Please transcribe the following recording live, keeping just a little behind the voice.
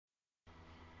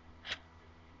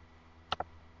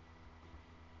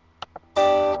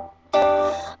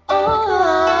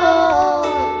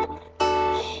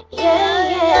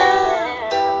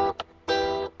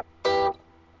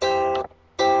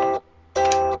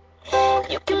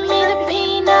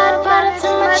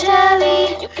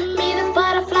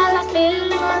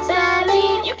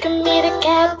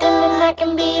captain and I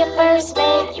can be your first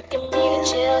mate. You can be the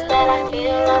chills that I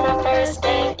feel on our first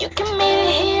date. You can be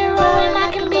the hero and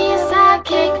I can be your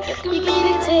sidekick. You can be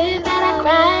the tear that I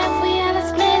cry if we ever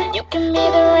split. You can be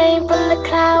the rain from the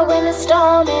cloud when it's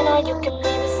storming, or you can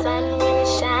be the sun when it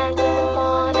shines in the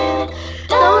morning.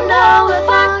 Don't know if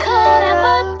I could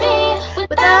ever be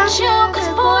without you, 'cause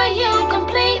boy, you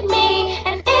complete me.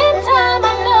 And in time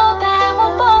I know that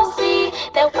we'll both see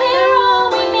that we're all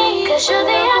we need. 'Cause you're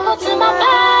the apple to my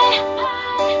pie,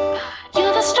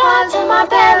 you're the straw to my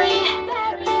berry,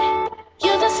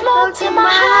 you're the smoke to my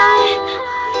high,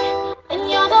 and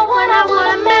you're the one I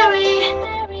wanna marry.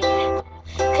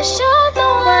 'Cause you're the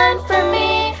one for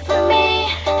me,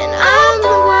 and I'm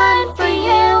the one for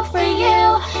you, for you.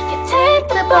 You take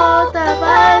the both of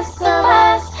us,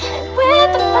 and we're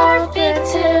the perfect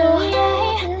two.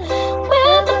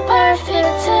 We're the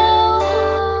perfect two.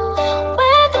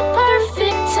 We're the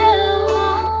perfect two.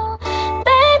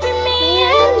 Baby, me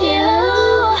and you,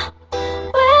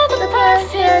 we're the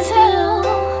perfect two.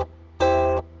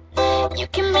 You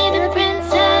can be the prince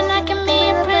and I can be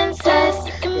a princess.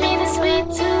 You can be the sweet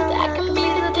tooth, I can be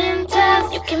the dentist.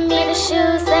 You can be the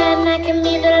shoes and I can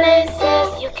be the laces.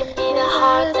 You can be the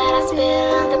heart that I spill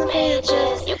on the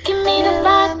pages. You can be the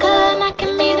vodka and I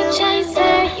can be the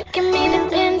chaser. You can be the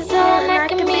pencil and I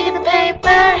can be the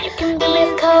paper. You can be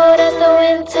as cold as the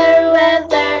winter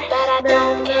weather, but I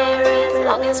don't care as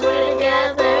long as we're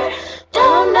together.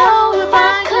 Don't know if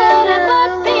I could ever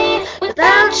be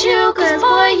without you, 'cause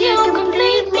boy, you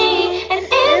complete me. And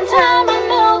in time I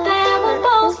know that we'll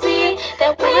both see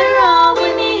that we're all we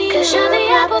need. 'Cause you're the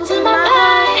apple to my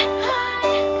pie,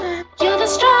 you're the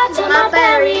straw to my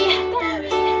berry,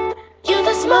 you're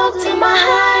the smoke to my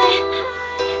high,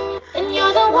 and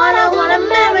you're the one I wanna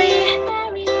marry.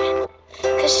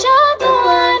 'Cause you're the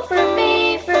one for me,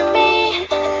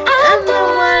 and I'm the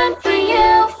one for you,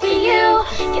 for you.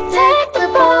 You take the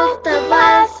both of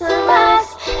us,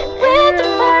 and we're the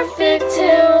perfect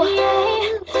two.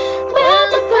 We're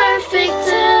the perfect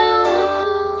two.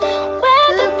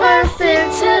 We're the perfect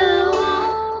two.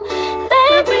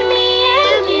 Baby, me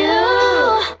and you,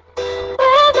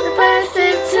 we're the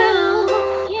perfect two.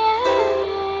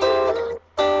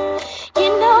 You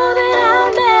know that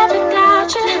I'll never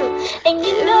doubt you, and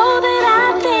you know that I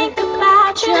think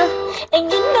about you, and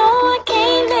you know I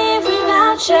can't live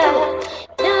without you.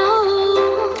 No,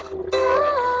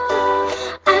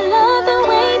 I love the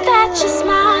way that you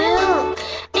smile,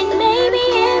 and maybe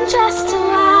in just a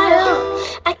while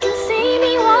I can see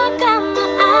me walk down the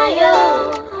aisle.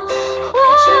 Whoa,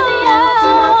 you're the apple to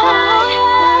my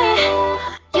pie,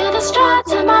 you're the straw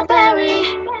to my berry,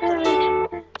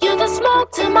 you're the smoke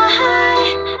to my high,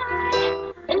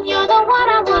 and you're the one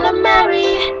I wanna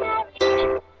marry.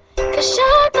 'Cause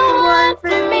you're the one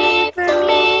for me,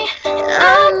 and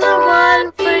I'm the one